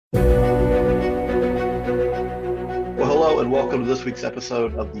Well, hello and welcome to this week's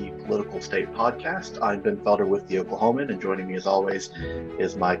episode of the Political State Podcast. I'm Ben Felder with The Oklahoman, and joining me as always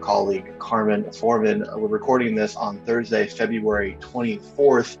is my colleague Carmen Foreman. We're recording this on Thursday, February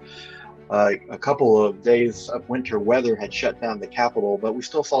 24th. A couple of days of winter weather had shut down the Capitol, but we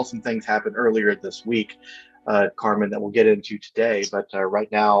still saw some things happen earlier this week, Carmen, that we'll get into today. But right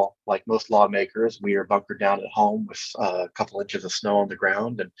now, like most lawmakers, we are bunkered down at home with a couple inches of snow on the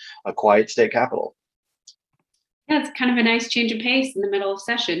ground and a quiet state capitol. Yeah, it's kind of a nice change of pace in the middle of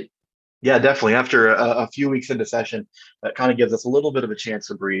session. Yeah, definitely. After a few weeks into session, that kind of gives us a little bit of a chance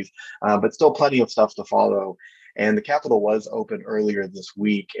to breathe, but still plenty of stuff to follow. And the Capitol was open earlier this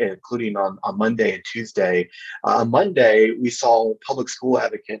week, including on Monday and Tuesday. On Monday, we saw public school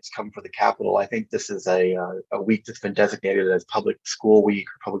advocates come for the Capitol. I think this is a week that's been designated as Public School Week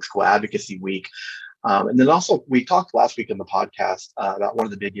or Public School Advocacy Week. And then also, we talked last week in the podcast about one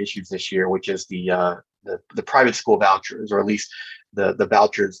of the big issues this year, which is the private school vouchers, or at least the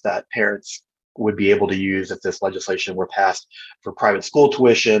vouchers that parents would be able to use if this legislation were passed for private school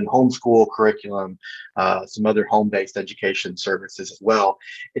tuition, homeschool curriculum, some other home-based education services as well.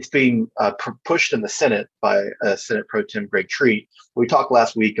 It's being pushed in the Senate by Senate Pro Tem Greg Treat. We talked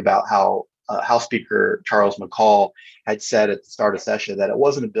last week about how House Speaker Charles McCall had said at the start of session that it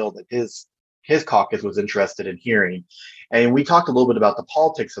wasn't a bill that his caucus was interested in hearing. And we talked a little bit about the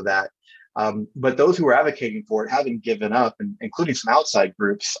politics of that. But those who were advocating for it haven't given up, and including some outside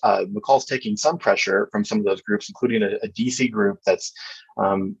groups. McCall's taking some pressure from some of those groups, including a DC group that's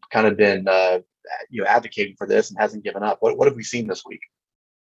kind of been advocating for this and hasn't given up. What have we seen this week?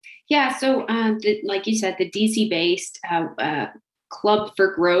 Yeah, so like you said, the DC-based Club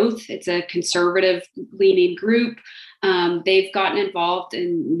for Growth, it's a conservative-leaning group. They've gotten involved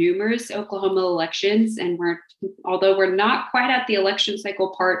in numerous Oklahoma elections, and although we're not quite at the election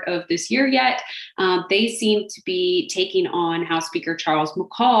cycle part of this year yet, they seem to be taking on House Speaker Charles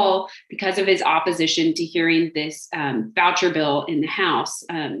McCall because of his opposition to hearing this voucher bill in the House.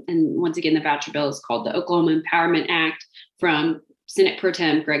 And once again, the voucher bill is called the Oklahoma Empowerment Act from Senate Pro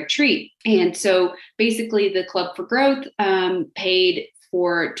Tem Greg Treat. And so basically the Club for Growth paid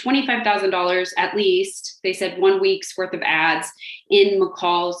for $25,000 at least. They said 1 week's worth of ads in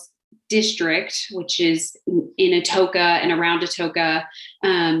McCall's district, which is in Atoka and around Atoka.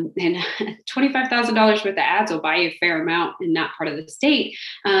 And $25,000 worth of ads will buy you a fair amount in that part of the state.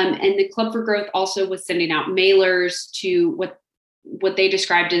 And the Club for Growth also was sending out mailers to what they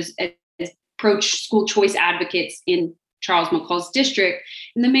described as pro-school choice advocates in Charles McCall's district.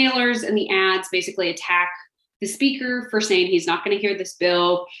 And the mailers and the ads basically attack the speaker for saying he's not going to hear this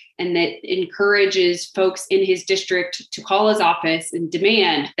bill, and that encourages folks in his district to call his office and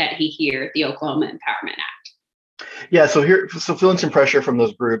demand that he hear the Oklahoma Empowerment Act. Yeah, so feeling some pressure from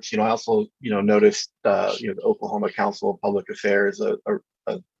those groups. I also noticed the Oklahoma Council of Public Affairs,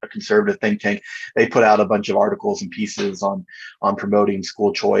 a conservative think tank. They put out a bunch of articles and pieces on promoting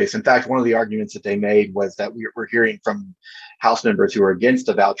school choice. In fact, one of the arguments that they made was that we're hearing from House members who are against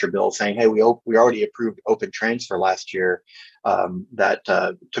the voucher bill saying, hey, we already approved open transfer last year that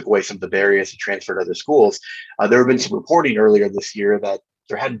took away some of the barriers to transfer to other schools. There have been some reporting earlier this year that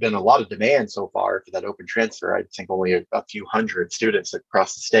there hadn't been a lot of demand so far for that open transfer. I think only a few hundred students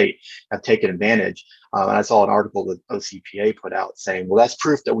across the state have taken advantage. And I saw an article that OCPA put out saying, well, that's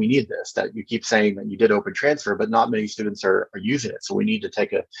proof that we need this, that you keep saying that you did open transfer, but not many students are using it. So we need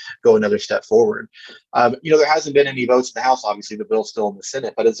to go another step forward. There hasn't been any votes in the House. Obviously, the bill's still in the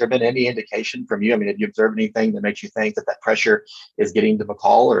Senate, but has there been any indication from you? I mean, have you observed anything that makes you think that pressure is getting to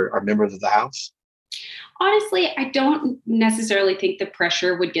McCall or members of the House? Honestly, I don't necessarily think the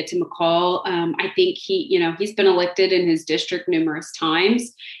pressure would get to McCall. I think he's been elected in his district numerous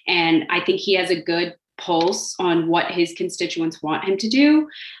times, and I think he has a good pulse on what his constituents want him to do.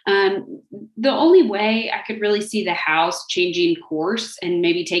 The only way I could really see the House changing course and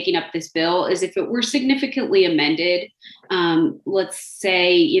maybe taking up this bill is if it were significantly amended. Let's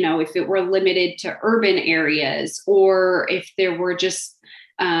say, if it were limited to urban areas, or if there were just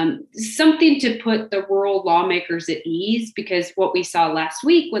something to put the rural lawmakers at ease, because what we saw last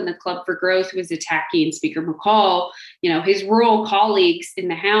week when the Club for Growth was attacking Speaker McCall, his rural colleagues in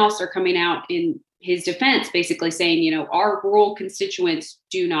the House are coming out in his defense, basically saying, our rural constituents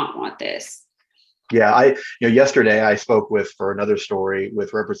do not want this. Yeah, yesterday I spoke for another story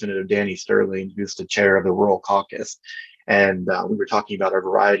with Representative Danny Sterling, who's the chair of the Rural Caucus. And we were talking about a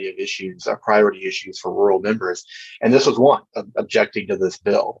variety of issues, priority issues for rural members. And this was one, objecting to this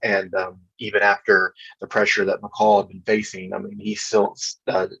bill. And even after the pressure that McCall had been facing, I mean, he still,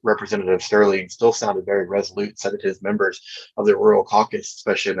 Representative Sterling still sounded very resolute, said that his members of the rural caucus,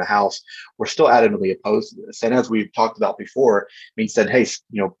 especially in the House, were still adamantly opposed to this. And as we've talked about before, he said, hey,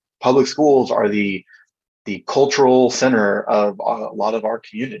 public schools are the cultural center of a lot of our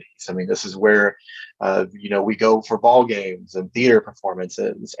communities. I mean, this is where, we go for ball games and theater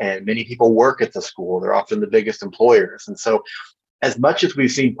performances, and many people work at the school. They're often the biggest employers. And so as much as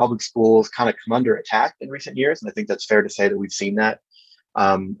we've seen public schools kind of come under attack in recent years, and I think that's fair to say that we've seen that,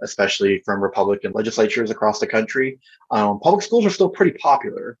 especially from Republican legislatures across the country, public schools are still pretty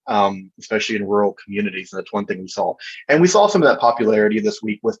popular, especially in rural communities. And that's one thing we saw. And we saw some of that popularity this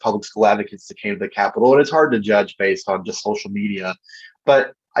week with public school advocates that came to the Capitol. And it's hard to judge based on just social media.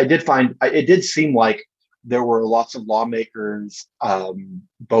 But I did find it did seem like there were lots of lawmakers,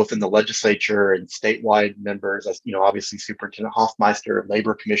 both in the legislature and statewide members. As obviously Superintendent Hoffmeister,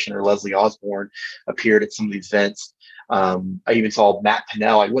 Labor Commissioner Leslie Osborne appeared at some of these events. I even saw Matt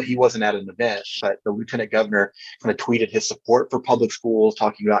Pinnell. He wasn't at an event, but the lieutenant governor kind of tweeted his support for public schools,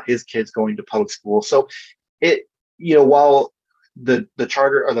 talking about his kids going to public school. So while the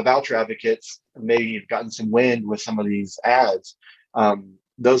charter or the voucher advocates maybe have gotten some wind with some of these ads,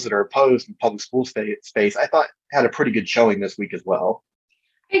 those that are opposed in public school space, I thought had a pretty good showing this week as well.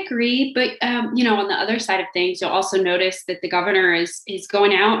 I agree, but on the other side of things, you'll also notice that the governor is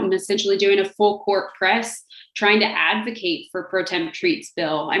going out and essentially doing a full court press, trying to advocate for pro tem treats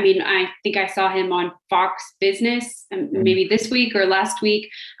bill. I mean, I think I saw him on Fox Business, maybe this week or last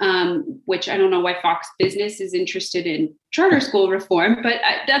week, which I don't know why Fox Business is interested in charter school reform, but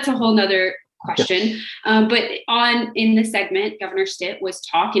that's a whole nother question. But in the segment, Governor Stitt was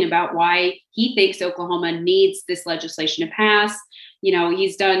talking about why he thinks Oklahoma needs this legislation to pass.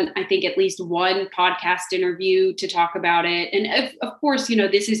 He's done, I think, at least one podcast interview to talk about it. And of course,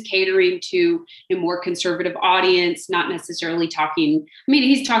 this is catering to a more conservative audience, not necessarily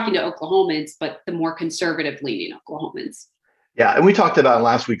he's talking to Oklahomans, but the more conservative leaning Oklahomans. Yeah, and we talked about in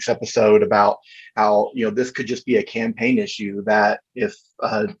last week's episode about how this could just be a campaign issue, that if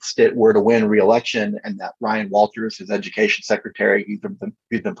Stitt were to win re-election and that Ryan Walters, his education secretary,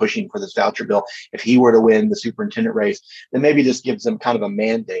 who's been pushing for this voucher bill, if he were to win the superintendent race, then maybe this gives them kind of a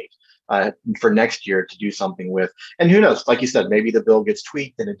mandate for next year to do something with. And who knows, like you said, maybe the bill gets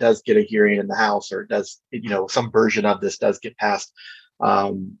tweaked and it does get a hearing in the House, or it does, some version of this does get passed.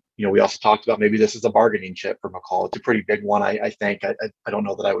 We also talked about maybe this is a bargaining chip for McCall. It's a pretty big one, I think. I don't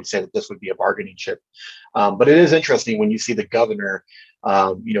know that I would say that this would be a bargaining chip. But it is interesting when you see the governor,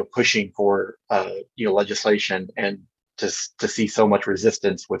 pushing for, legislation, and to see so much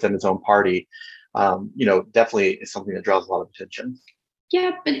resistance within his own party, definitely is something that draws a lot of attention.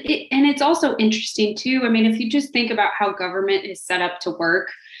 Yeah, but it's also interesting too. I mean, if you just think about how government is set up to work,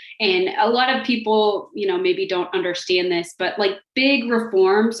 and a lot of people, maybe don't understand this, but like big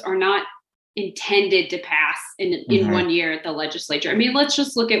reforms are not intended to pass in 1 year at the legislature. I mean, let's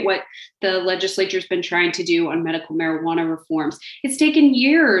just look at what the legislature's been trying to do on medical marijuana reforms. It's taken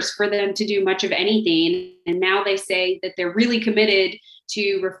years for them to do much of anything. And now they say that they're really committed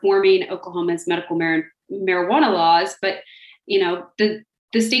to reforming Oklahoma's medical marijuana laws. But,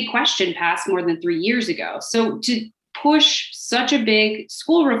 the state question passed more than 3 years ago. So to push such a big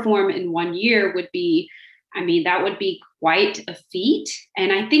school reform in 1 year would be quite a feat.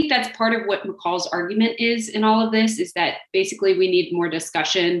 And I think that's part of what McCall's argument is in all of this, is that basically we need more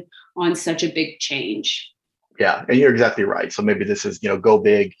discussion on such a big change. Yeah, and you're exactly right. So maybe this is, go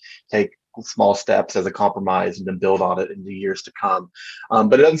big, take small steps as a compromise, and then build on it in the years to come.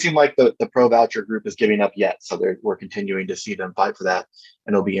 But it doesn't seem like the pro voucher group is giving up yet. So we're continuing to see them fight for that.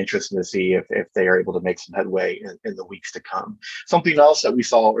 And it'll be interesting to see if they are able to make some headway in the weeks to come. Something else that we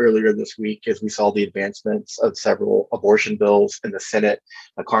saw earlier this week is we saw the advancements of several abortion bills in the Senate.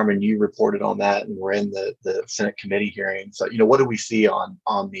 Carmen, you reported on that, and we're in the Senate committee hearing. So, what do we see on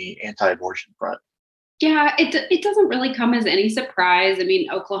the anti-abortion front? Yeah, it doesn't really come as any surprise. I mean,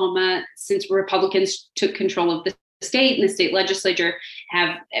 Oklahoma, since Republicans took control of the state and the state legislature,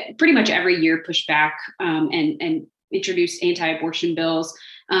 have pretty much every year pushed back and introduced anti-abortion bills.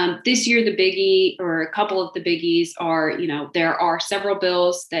 This year, the biggie, or a couple of the biggies, are, there are several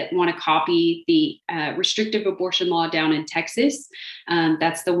bills that want to copy the restrictive abortion law down in Texas.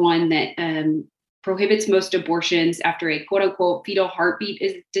 That's the one that prohibits most abortions after a quote unquote fetal heartbeat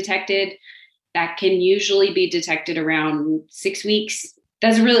is detected. That can usually be detected around 6 weeks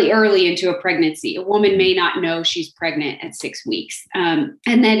that's really early into a pregnancy. A woman may not know she's pregnant at 6 weeks. And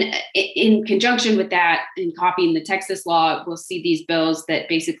then in conjunction with that, in copying the Texas law, we'll see these bills that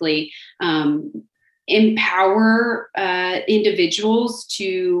basically empower individuals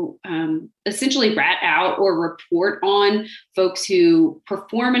to essentially rat out or report on folks who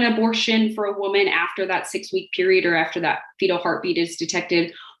perform an abortion for a woman after that 6-week period or after that fetal heartbeat is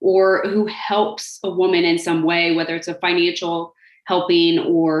detected, or who helps a woman in some way, whether it's a financial helping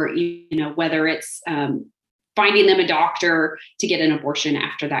or whether it's finding them a doctor to get an abortion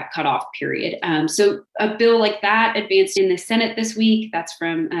after that cutoff period. So a bill like that advanced in the Senate this week. That's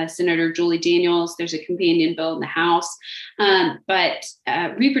from Senator Julie Daniels. There's a companion bill in the House. But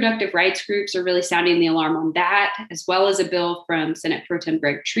reproductive rights groups are really sounding the alarm on that, as well as a bill from Senate Pro Tem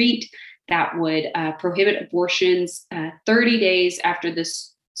Greg Treat that would prohibit abortions 30 days after this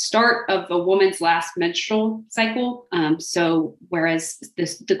start of a woman's last menstrual cycle. So whereas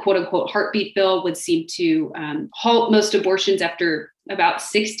the quote unquote heartbeat bill would seem to halt most abortions after about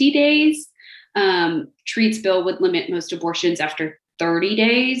 60 days, Treat's bill would limit most abortions after 30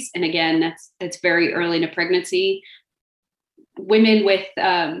 days. And again, that's very early in a pregnancy. Women with,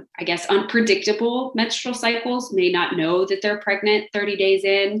 unpredictable menstrual cycles may not know that they're pregnant 30 days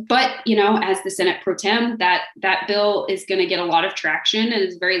in. But, as the Senate Pro Tem, that bill is going to get a lot of traction and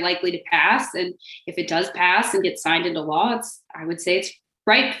is very likely to pass. And if it does pass and get signed into law, I would say it's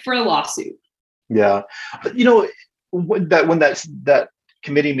ripe for a lawsuit. Yeah. When that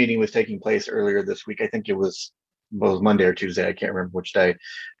committee meeting was taking place earlier this week, I think it was Monday or Tuesday. I can't remember which day.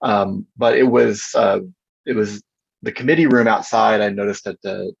 But it was the committee room outside. I noticed that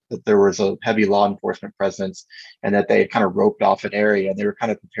there was a heavy law enforcement presence and that they had kind of roped off an area and they were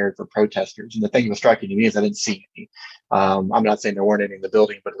kind of prepared for protesters. And the thing that was striking to me is I didn't see any. I'm not saying there weren't any in the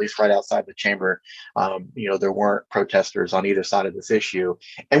building, but at least right outside the chamber, there weren't protesters on either side of this issue.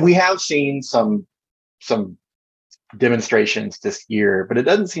 And we have seen some demonstrations this year, but it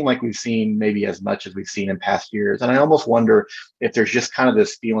doesn't seem like we've seen maybe as much as we've seen in past years. And I almost wonder if there's just kind of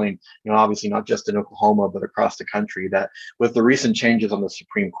this feeling, obviously not just in Oklahoma, but across the country, that with the recent changes on the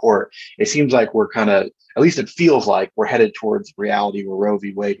Supreme Court, it seems like we're kind of, at least it feels like we're headed towards reality where Roe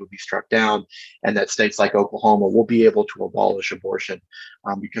v. Wade will be struck down and that states like Oklahoma will be able to abolish abortion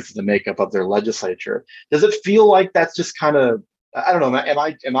because of the makeup of their legislature. Does it feel like that's just kind of, I don't know,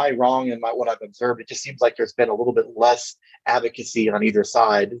 am I wrong in what I've observed? It just seems like there's been a little bit less advocacy on either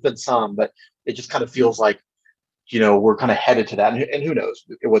side. There's been some, but it just kind of feels like, we're kind of headed to that. And who knows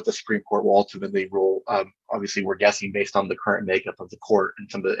what the Supreme Court will ultimately rule. Obviously, we're guessing based on the current makeup of the court and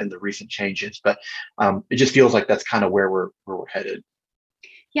some of the recent changes. But it just feels like that's kind of where we're headed.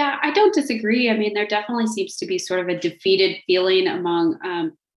 Yeah, I don't disagree. I mean, there definitely seems to be sort of a defeated feeling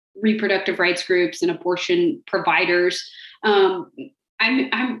among reproductive rights groups and abortion providers. I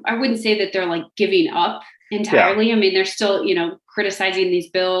wouldn't say that they're like giving up entirely. Yeah. I mean, they're still, criticizing these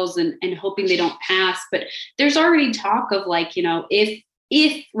bills and hoping they don't pass. But there's already talk of like,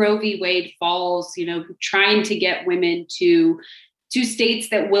 if Roe v. Wade falls, trying to get women to states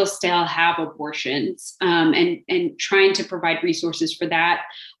that will still have abortions and trying to provide resources for that.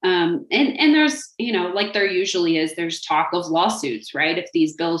 And there's, like there usually is, there's talk of lawsuits, right? If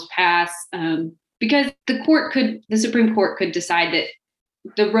these bills pass, because the Supreme Court could decide that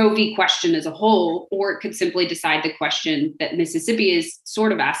the Roe v. question as a whole, or it could simply decide the question that Mississippi is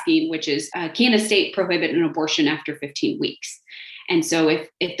sort of asking, which is, can a state prohibit an abortion after 15 weeks? And so if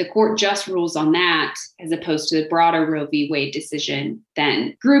the court just rules on that, as opposed to the broader Roe v. Wade decision,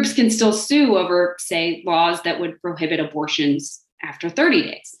 then groups can still sue over, say, laws that would prohibit abortions after 30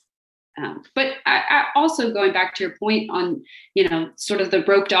 days. But I also, going back to your point on, sort of the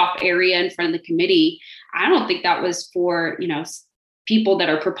roped off area in front of the committee, I don't think that was for, people that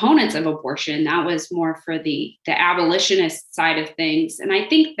are proponents of abortion. That was more for the abolitionist side of things. And I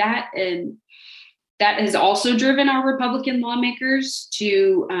think that has also driven our Republican lawmakers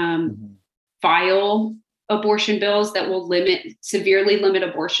to file abortion bills that will severely limit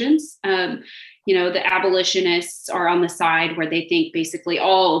abortions. The abolitionists are on the side where they think basically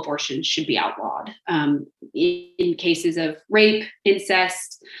all abortions should be outlawed in cases of rape,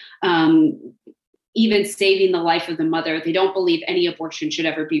 incest, even saving the life of the mother. They don't believe any abortion should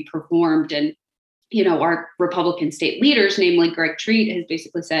ever be performed. And, our Republican state leaders, namely Greg Treat, has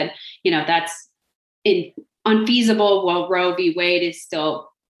basically said, that's unfeasible. While Roe v. Wade is still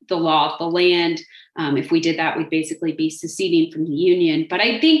the law of the land. If we did that, we'd basically be seceding from the union. But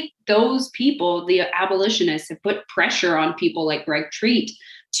I think those people, the abolitionists, have put pressure on people like Greg Treat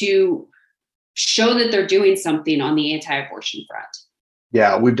to show that they're doing something on the anti-abortion front.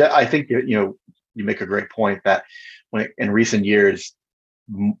 Yeah, I think you make a great point that in recent years,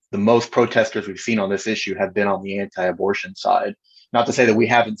 the most protesters we've seen on this issue have been on the anti-abortion side. Not to say that we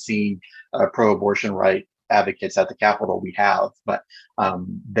haven't seen pro-abortion right advocates at the Capitol, we have, but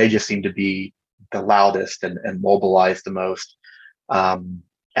they just seem to be the loudest and mobilized the most.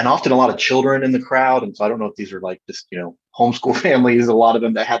 And often a lot of children in the crowd. And so I don't know if these are like just, homeschool families, a lot of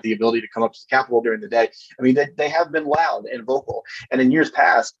them that have the ability to come up to the Capitol during the day. I mean, they have been loud and vocal. And in years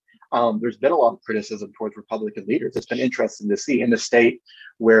past, there's been a lot of criticism towards Republican leaders. It's been interesting to see in a state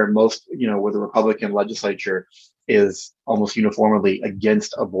where where the Republican legislature is almost uniformly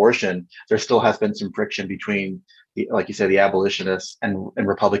against abortion, there still has been some friction between like you said, the abolitionists and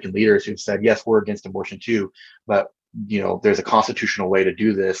Republican leaders who've said, yes, we're against abortion too, but there's a constitutional way to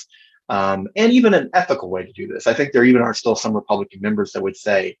do this, and even an ethical way to do this. I think there even are still some Republican members that would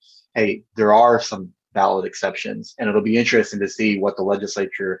say, hey, there are some valid exceptions, and it'll be interesting to see what the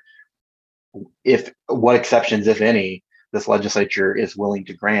legislature, what exceptions, if any, this legislature is willing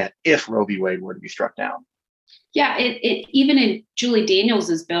to grant if Roe v. Wade were to be struck down. Yeah, it even in Julie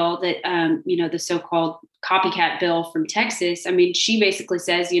Daniels's bill that the so-called copycat bill from Texas. I mean, she basically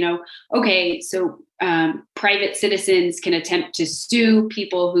says, okay, so private citizens can attempt to sue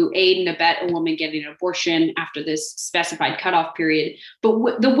people who aid and abet a woman getting an abortion after this specified cutoff period,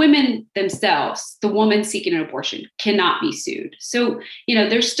 but the women themselves, the woman seeking an abortion, cannot be sued. So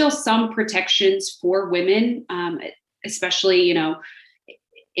there's still some protections for women, especially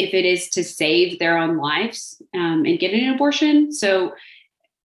if it is to save their own lives and getting an abortion. So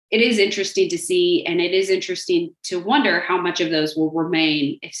it is interesting to see, and it is interesting to wonder how much of those will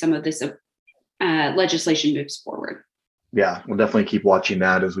remain if some of this legislation moves forward. Yeah, we'll definitely keep watching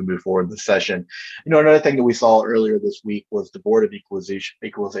that as we move forward in the session. Another thing that we saw earlier this week was the Board of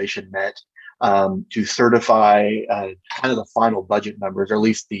Equalization met to certify kind of the final budget numbers, or at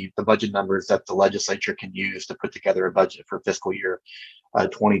least the budget numbers that the legislature can use to put together a budget for fiscal year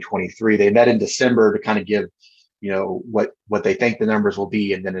 2023. They met in December to kind of give, what they think the numbers will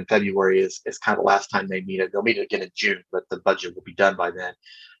be, and then in February is kind of the last time they meet. They'll meet again in June, but the budget will be done by then.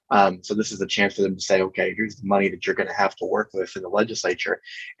 So this is a chance for them to say, okay, here's the money that you're going to have to work with in the legislature.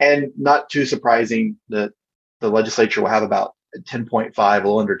 And not too surprising that the legislature will have about 10.5, a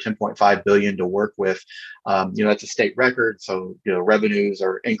little under 10.5 billion to work with. That's a state record. So, revenues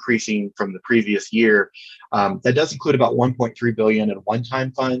are increasing from the previous year. That does include about 1.3 billion in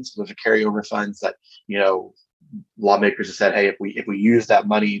one-time funds. Those are carryover funds that, lawmakers have said, hey, if we use that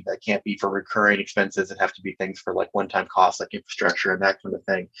money, that can't be for recurring expenses. It have to be things for like one-time costs, like infrastructure and that kind of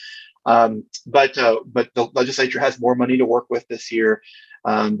thing. But the legislature has more money to work with this year.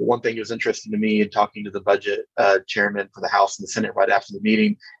 The one thing that was interesting to me in talking to the budget chairman for the House and the Senate right after the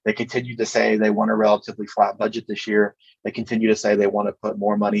meeting, they continue to say they want a relatively flat budget this year. They continue to say they want to put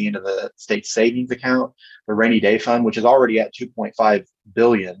more money into the state savings account, the rainy day fund, which is already at 2.5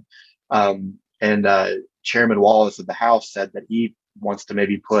 billion. Chairman Wallace of the House said that he wants to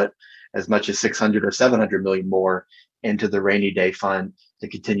maybe put as much as 600 or 700 million more into the rainy day fund to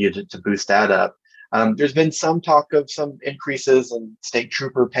continue to boost that up. There's been some talk of some increases and state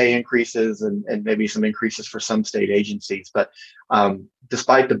trooper pay increases and maybe some increases for some state agencies. But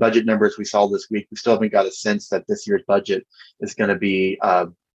despite the budget numbers we saw this week, we still haven't got a sense that this year's budget is going to be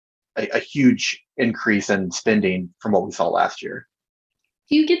a huge increase in spending from what we saw last year.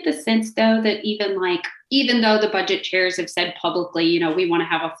 Do you get the sense, though, that even though the budget chairs have said publicly, we want to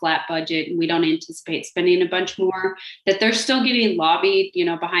have a flat budget and we don't anticipate spending a bunch more, that they're still getting lobbied,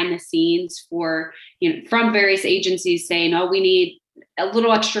 behind the scenes for, from various agencies saying, oh, we need a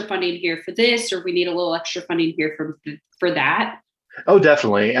little extra funding here for this, or we need a little extra funding here for that? Oh,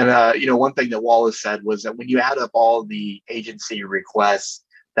 definitely. And, one thing that Wallace said was that when you add up all the agency requests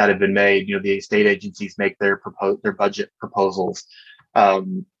that have been made, the state agencies make their budget proposals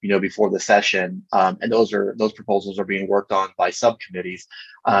before the session, and those proposals are being worked on by subcommittees.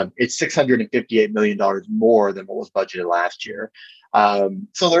 It's $658 million more than what was budgeted last year.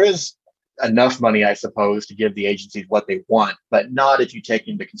 So there is enough money, I suppose, to give the agencies what they want, but not if you take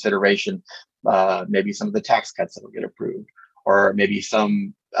into consideration maybe some of the tax cuts that will get approved, or maybe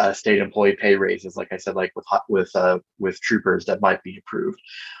some state employee pay raises, like I said, like with troopers that might be approved.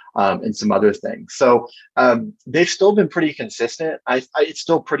 And some other things. So they've still been pretty consistent. It's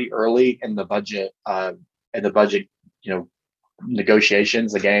still pretty early in the budget,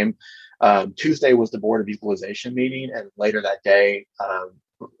 negotiations, the game. Tuesday was the Board of Equalization meeting, and later that day,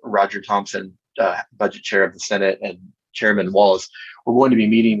 Roger Thompson, budget chair of the Senate, and Chairman Wallace were going to be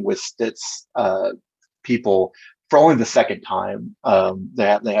meeting with Stitt's people for only the second time. They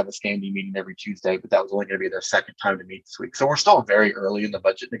have a standing meeting every Tuesday, but that was only going to be their second time to meet this week. So we're still very early in the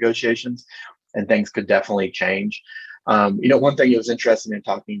budget negotiations, and things could definitely change. One thing that was interesting in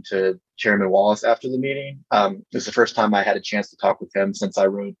talking to Chairman Wallace after the meeting, it was the first time I had a chance to talk with him since I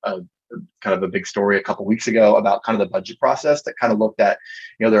wrote kind of a big story a couple of weeks ago about kind of the budget process that kind of looked at,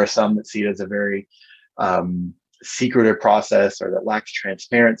 there are some that see it as a very secretive process or that lacks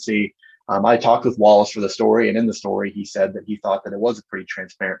transparency. I talked with Wallace for the story, and in the story, he said that he thought that it was a pretty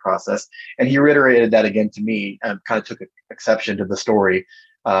transparent process. And he reiterated that again to me and kind of took exception to the story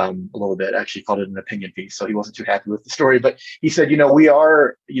a little bit, actually called it an opinion piece. So he wasn't too happy with the story, but he said, we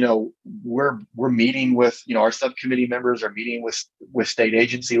are, we're meeting with, our subcommittee members are meeting with state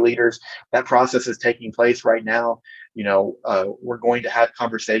agency leaders. That process is taking place right now. We're going to have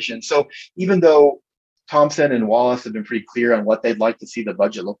conversations. So even though Thompson and Wallace have been pretty clear on what they'd like to see the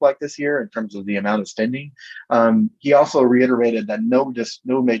budget look like this year in terms of the amount of spending, he also reiterated that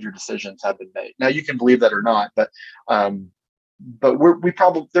no major decisions have been made. Now you can believe that or not, but there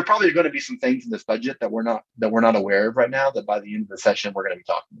probably going to be some things in this budget that we're not aware of right now that by the end of the session we're going to be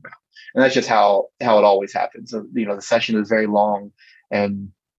talking about, and that's just how it always happens. So the session is very long, and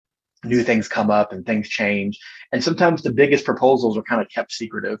new things come up and things change, and sometimes the biggest proposals are kind of kept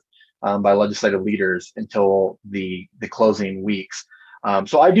secretive by legislative leaders until the closing weeks.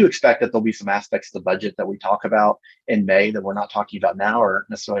 So I do expect that there'll be some aspects of the budget that we talk about in May that we're not talking about now or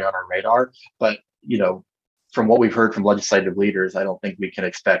necessarily on our radar, but from what we've heard from legislative leaders, I don't think we can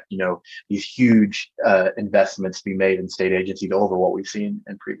expect, these huge investments to be made in state agencies over what we've seen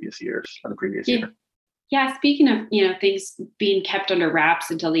in previous years or the previous year. Yeah, speaking of, things being kept under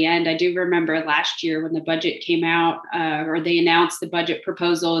wraps until the end, I do remember last year when the budget came out or they announced the budget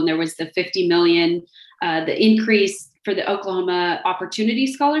proposal and there was the $50 million, the increase for the Oklahoma Opportunity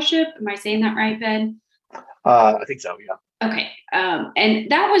Scholarship. Am I saying that right, Ben? I think so, yeah. Okay. And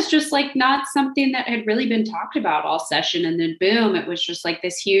that was just like not something that had really been talked about all session. And then boom, it was just like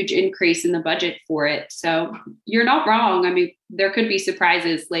this huge increase in the budget for it. So you're not wrong. I mean, there could be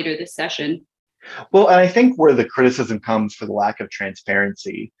surprises later this session. Well, and I think where the criticism comes for the lack of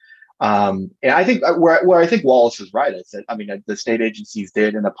transparency, and I think where I think Wallace is right. The state agencies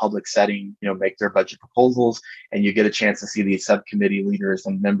did in a public setting, make their budget proposals, and you get a chance to see these subcommittee leaders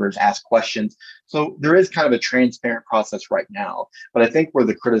and members ask questions. So there is kind of a transparent process right now. But I think where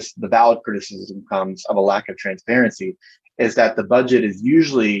the valid criticism comes of a lack of transparency is that the budget is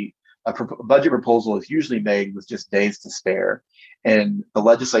usually budget proposal is usually made with just days to spare, and the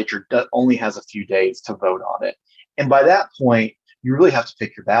legislature only has a few days to vote on it. And by that point, you really have to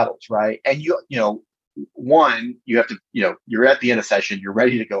pick your battles, right? And you have to, you're at the end of session, you're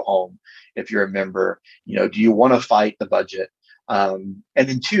ready to go home. If you're a member, do you want to fight the budget? And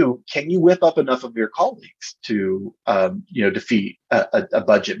then two, can you whip up enough of your colleagues to, defeat a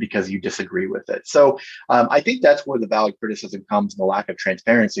budget because you disagree with it? So I think that's where the valid criticism comes in the lack of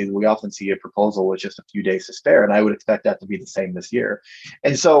transparency. We often see a proposal with just a few days to spare, and I would expect that to be the same this year.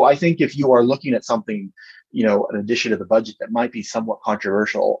 And so I think if you are looking at something, an addition to the budget that might be somewhat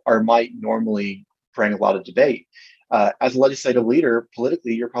controversial or might normally bring a lot of debate, as a legislative leader,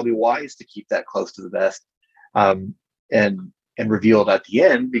 politically, you're probably wise to keep that close to the vest and reveal it at the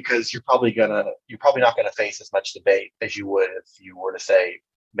end, because you're probably not gonna face as much debate as you would if you were to say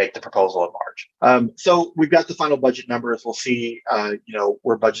make the proposal in March. So we've got the final budget numbers. We'll see,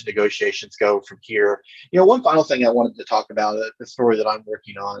 where budget negotiations go from here. One final thing I wanted to talk about, the story that I'm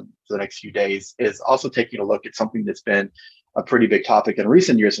working on for the next few days, is also taking a look at something that's been a pretty big topic in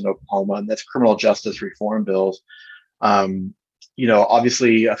recent years in Oklahoma, and that's criminal justice reform bills.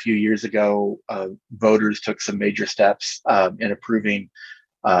 Obviously a few years ago, voters took some major steps in approving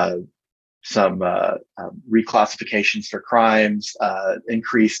some reclassifications for crimes,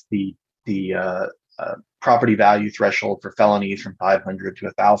 increased the property value threshold for felonies from $500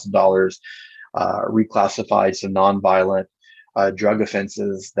 to $1,000, reclassified some nonviolent drug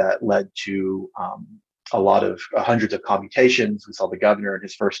offenses that led to a lot of hundreds of commutations. We saw the governor in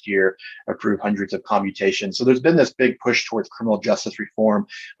his first year approve hundreds of commutations. So there's been this big push towards criminal justice reform,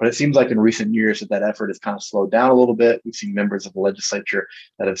 but it seems like in recent years that effort has kind of slowed down a little bit. We've seen members of the legislature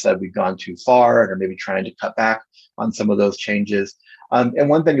that have said we've gone too far and are maybe trying to cut back on some of those changes. And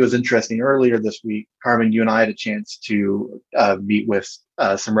one thing that was interesting earlier this week, Carmen, you and I had a chance to meet with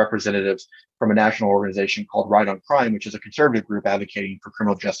some representatives from a national organization called Right on Crime, which is a conservative group advocating for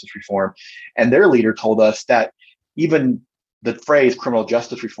criminal justice reform. And their leader told us that even the phrase criminal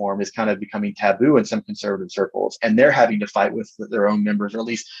justice reform is kind of becoming taboo in some conservative circles, and they're having to fight with their own members, or at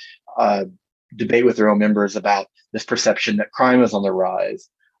least debate with their own members about this perception that crime is on the rise.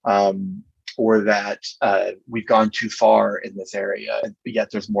 or that we've gone too far in this area, yet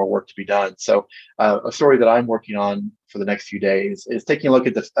there's more work to be done. So a story that I'm working on for the next few days is taking a look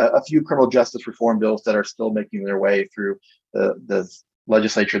at a few criminal justice reform bills that are still making their way through the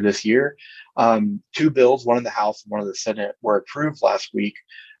legislature this year. Two bills, one in the House and one in the Senate, were approved last week.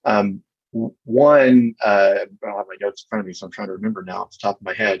 One, I don't have my notes in front of me, so I'm trying to remember now off the top of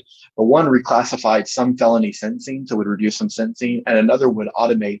my head. But one reclassified some felony sentencing, so would reduce some sentencing, and another would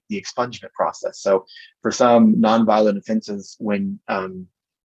automate the expungement process. So for some nonviolent offenses, when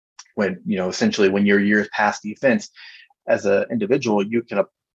essentially when your years past the offense, as an individual, you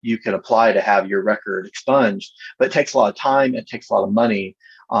can apply to have your record expunged, but it takes a lot of time, it takes a lot of money.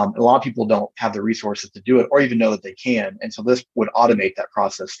 A lot of people don't have the resources to do it or even know that they can. And so this would automate that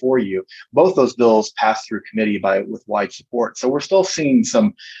process for you. Both those bills passed through committee with wide support. So we're still seeing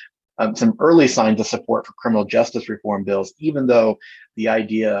some early signs of support for criminal justice reform bills, even though the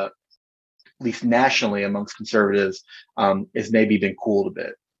idea, at least nationally amongst conservatives, is maybe been cooled a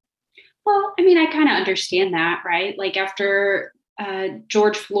bit. Well, I mean, I kind of understand that, right? Like after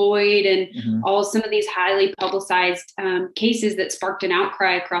George Floyd and all some of these highly publicized cases that sparked an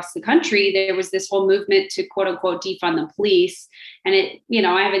outcry across the country, there was this whole movement to quote unquote defund the police. And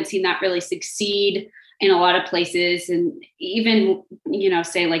I haven't seen that really succeed in a lot of places. And even,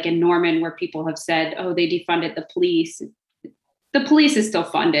 say like in Norman, where people have said, oh, they defunded the police. The police is still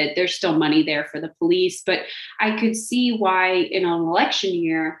funded. There's still money there for the police. But I could see why in an election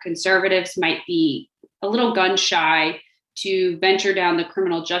year, conservatives might be a little gun shy to venture down the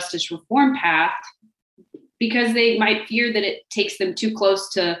criminal justice reform path, because they might fear that it takes them too close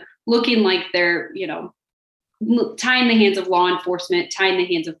to looking like they're, tying the hands of law enforcement, tying the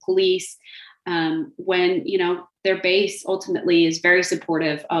hands of police, when, their base ultimately is very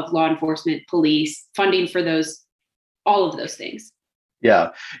supportive of law enforcement, police, funding for all of those things.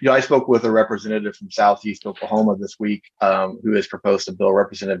 Yeah. I spoke with a representative from Southeast Oklahoma this week who has proposed a bill,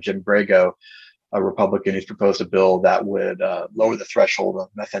 Representative Jim Grego, a Republican, who's proposed a bill that would lower the threshold of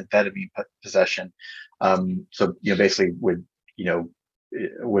methamphetamine possession. So, basically would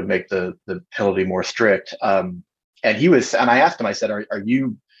make the penalty more strict. And I asked him, I said, are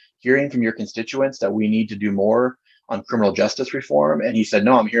you hearing from your constituents that we need to do more on criminal justice reform? And he said,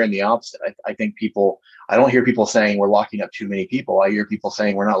 no, I'm hearing the opposite. I think I don't hear people saying we're locking up too many people. I hear people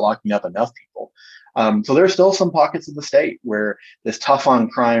saying we're not locking up enough people. So there's still some pockets of the state where this tough on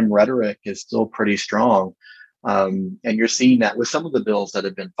crime rhetoric is still pretty strong. And you're seeing that with some of the bills that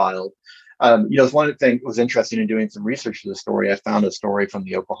have been filed. One thing that was interesting in doing some research for the story, I found a story from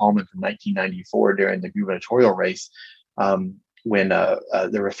the Oklahoman from 1994 during the gubernatorial race, when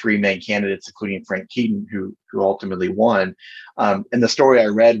there were three main candidates, including Frank Keaton, who ultimately won. And the story I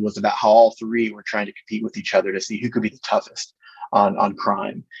read was about how all three were trying to compete with each other to see who could be the toughest on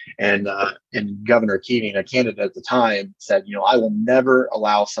crime. And Governor Keating, a candidate at the time, said, I will never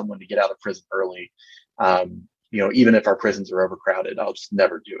allow someone to get out of prison early. Even if our prisons are overcrowded, I'll just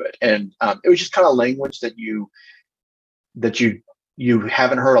never do it. And it was just kind of language that you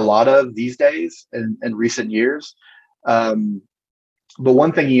haven't heard a lot of these days in recent years. But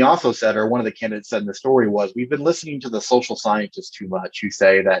one thing he also said, or one of the candidates said in the story, was we've been listening to the social scientists too much, who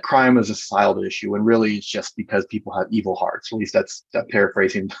say that crime is a societal issue, and really it's just because people have evil hearts. At least that's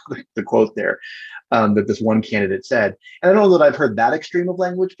paraphrasing the quote there, that this one candidate said. And I don't know that I've heard that extreme of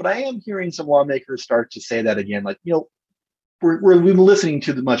language, but I am hearing some lawmakers start to say that again, like, we've been listening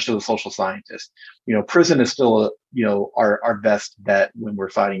too much to the social scientists. Prison is still our best bet when we're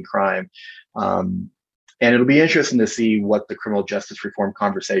fighting crime. And it'll be interesting to see what the criminal justice reform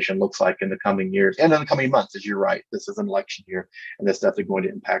conversation looks like in the coming years and in the coming months, as you're right. This is an election year, and that's definitely going to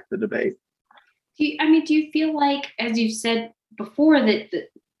impact the debate. Do you feel like, as you've said before, that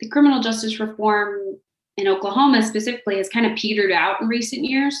the criminal justice reform in Oklahoma specifically has kind of petered out in recent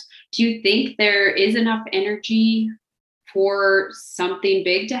years? Do you think there is enough energy for something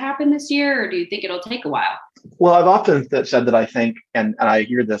big to happen this year, or do you think it'll take a while? Well, I've often said that I think, and I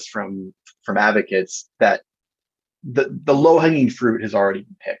hear this from advocates, that the low-hanging fruit has already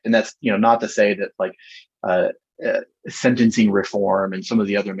been picked. And that's, not to say that like sentencing reform and some of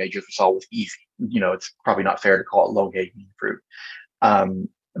the other majors we saw was easy. It's probably not fair to call it low-hanging fruit.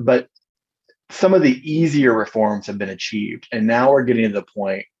 But some of the easier reforms have been achieved. And now we're getting to the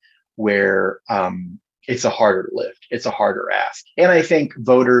point where it's a harder lift. It's a harder ask. And I think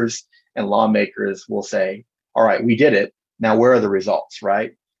voters and lawmakers will say, all right, we did it. Now, where are the results,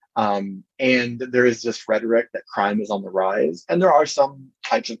 right? And there is this rhetoric that crime is on the rise. And there are some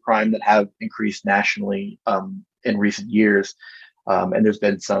types of crime that have increased nationally in recent years. And there's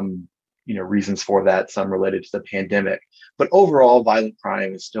been some, reasons for that, some related to the pandemic. But overall, violent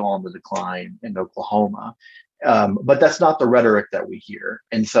crime is still on the decline in Oklahoma. But that's not the rhetoric that we hear.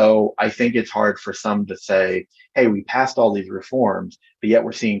 And so I think it's hard for some to say, hey, we passed all these reforms, but yet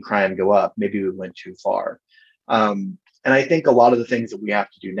we're seeing crime go up. Maybe we went too far. And I think a lot of the things that we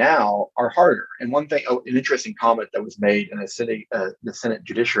have to do now are harder. And one thing, an interesting comment that was made in the Senate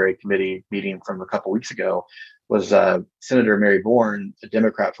Judiciary Committee meeting from a couple weeks ago was Senator Mary Bourne, a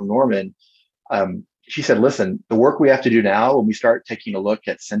Democrat from Norman. She said, listen, the work we have to do now, when we start taking a look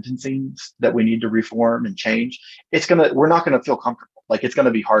at sentencing that we need to reform and change, we're not going to feel comfortable. Like, it's going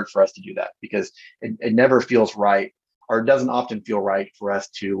to be hard for us to do that because it never feels right, or it doesn't often feel right for us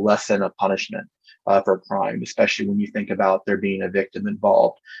to lessen a punishment for a crime, especially when you think about there being a victim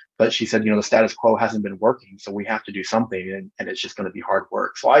involved. But she said, the status quo hasn't been working, so we have to do something, and it's just going to be hard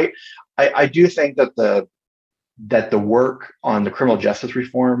work. So I do think that the work on the criminal justice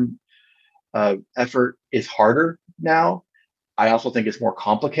reform effort is harder now. I also think it's more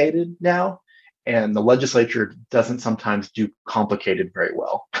complicated now, and the legislature doesn't sometimes do complicated very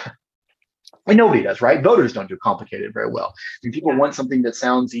well. And nobody does, right? Voters don't do complicated very well. I mean, people want something that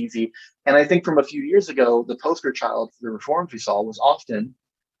sounds easy. And I think from a few years ago, the poster child for the reforms we saw was often,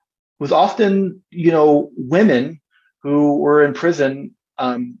 women who were in prison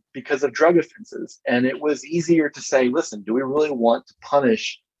because of drug offenses. And it was easier to say, listen, do we really want to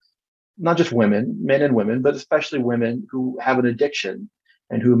punish not just women, men and women, but especially women who have an addiction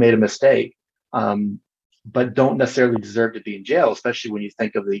and who made a mistake? But don't necessarily deserve to be in jail, especially when you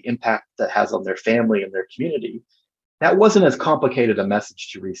think of the impact that has on their family and their community. That wasn't as complicated a message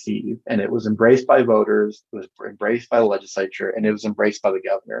to receive, and it was embraced by voters, it was embraced by the legislature, and it was embraced by the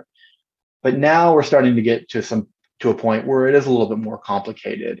governor. But now we're starting to get to a point where it is a little bit more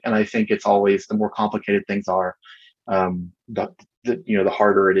complicated, and I think it's always, the more complicated things are, the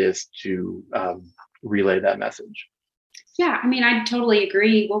harder it is to relay that message. Yeah, I mean, I totally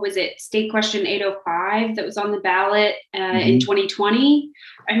agree. What was it? State Question 805 that was on the ballot in 2020.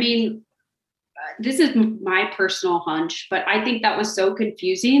 I mean, this is my personal hunch, but I think that was so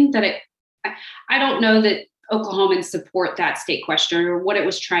confusing that I don't know that Oklahomans support that state question or what it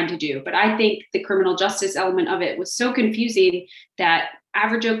was trying to do. But I think the criminal justice element of it was so confusing that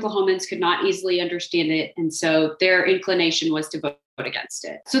average Oklahomans could not easily understand it. And so their inclination was to vote against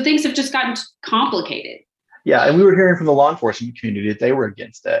it. So things have just gotten complicated. Yeah, and we were hearing from the law enforcement community that they were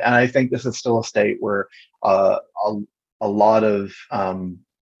against it. And I think this is still a state where a lot of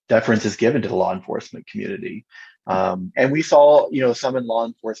deference is given to the law enforcement community. And we saw, some in law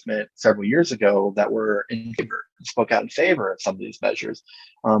enforcement several years ago that were in favor, spoke out in favor of some of these measures.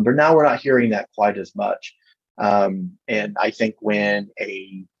 But now we're not hearing that quite as much. And I think when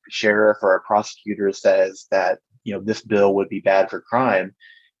a sheriff or a prosecutor says that, this bill would be bad for crime,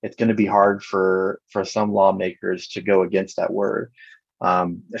 it's going to be hard for some lawmakers to go against that word,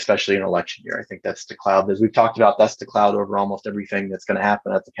 especially in election year. I think that's the cloud, as we've talked about, that's the cloud over almost everything that's going to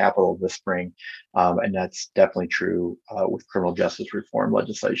happen at the Capitol this spring. And that's definitely true with criminal justice reform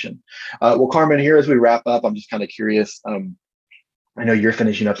legislation. Well, Carmen, here as we wrap up, I'm just kind of curious. I know you're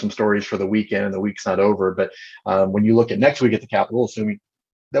finishing up some stories for the weekend and the week's not over, but when you look at next week at the Capitol, assuming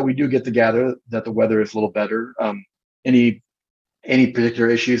that we do get together, that the weather is a little better, any particular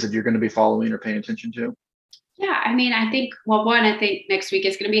issues that you're going to be following or paying attention to? Yeah, I mean, I think next week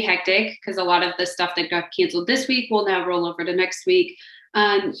is going to be hectic because a lot of the stuff that got canceled this week will now roll over to next week.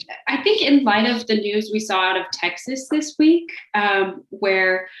 I think in light of the news we saw out of Texas this week,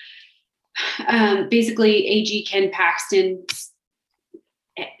 where basically AG Ken Paxton,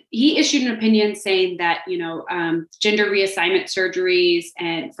 he issued an opinion saying that, gender reassignment surgeries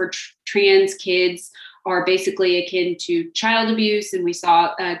and for trans kids are basically akin to child abuse. And we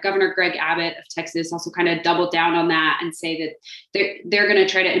saw Governor Greg Abbott of Texas also kind of double down on that and say that they're going to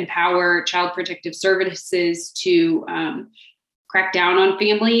try to empower child protective services to crack down on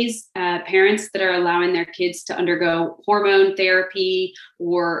families, parents that are allowing their kids to undergo hormone therapy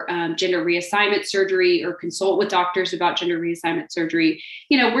or gender reassignment surgery or consult with doctors about gender reassignment surgery.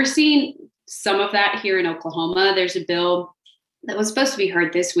 We're seeing some of that here in Oklahoma. There's a bill that was supposed to be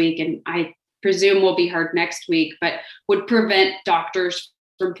heard this week, and I presume will be heard next week, but would prevent doctors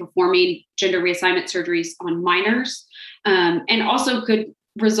from performing gender reassignment surgeries on minors, and also could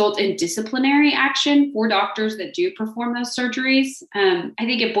result in disciplinary action for doctors that do perform those surgeries. I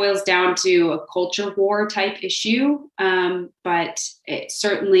think it boils down to a culture war type issue, but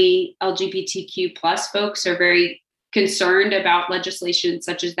certainly LGBTQ plus folks are very concerned about legislation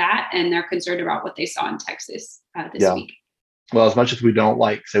such as that, and they're concerned about what they saw in Texas this week. Well, as much as we don't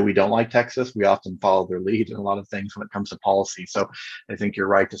like Texas, we often follow their lead in a lot of things when it comes to policy. So I think you're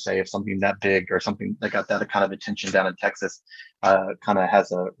right to say if something that big or something that got that kind of attention down in Texas kind of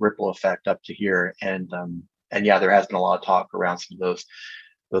has a ripple effect up to here. And yeah, there has been a lot of talk around some of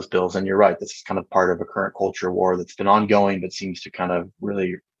those bills. And you're right, this is kind of part of a current culture war that's been ongoing, but seems to kind of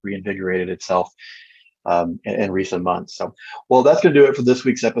really reinvigorated itself in recent months. So, well, that's going to do it for this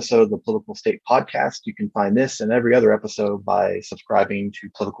week's episode of the Political State Podcast. You can find this and every other episode by subscribing to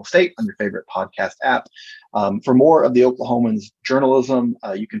Political State on your favorite podcast app. For more of the Oklahoman's journalism,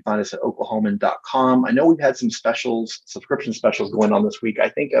 you can find us at oklahoman.com. I know we've had some subscription specials going on this week. I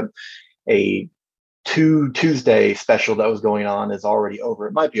think a Tuesday special that was going on is already over.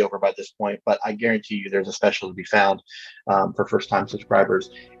 It might be over by this point, but I guarantee you there's a special to be found for first-time subscribers.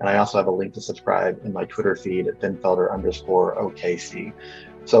 And I also have a link to subscribe in my Twitter feed at BenFelder_OKC.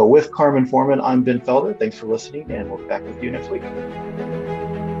 So with Carmen Foreman, I'm Ben Felder. Thanks for listening, and we'll be back with you next week.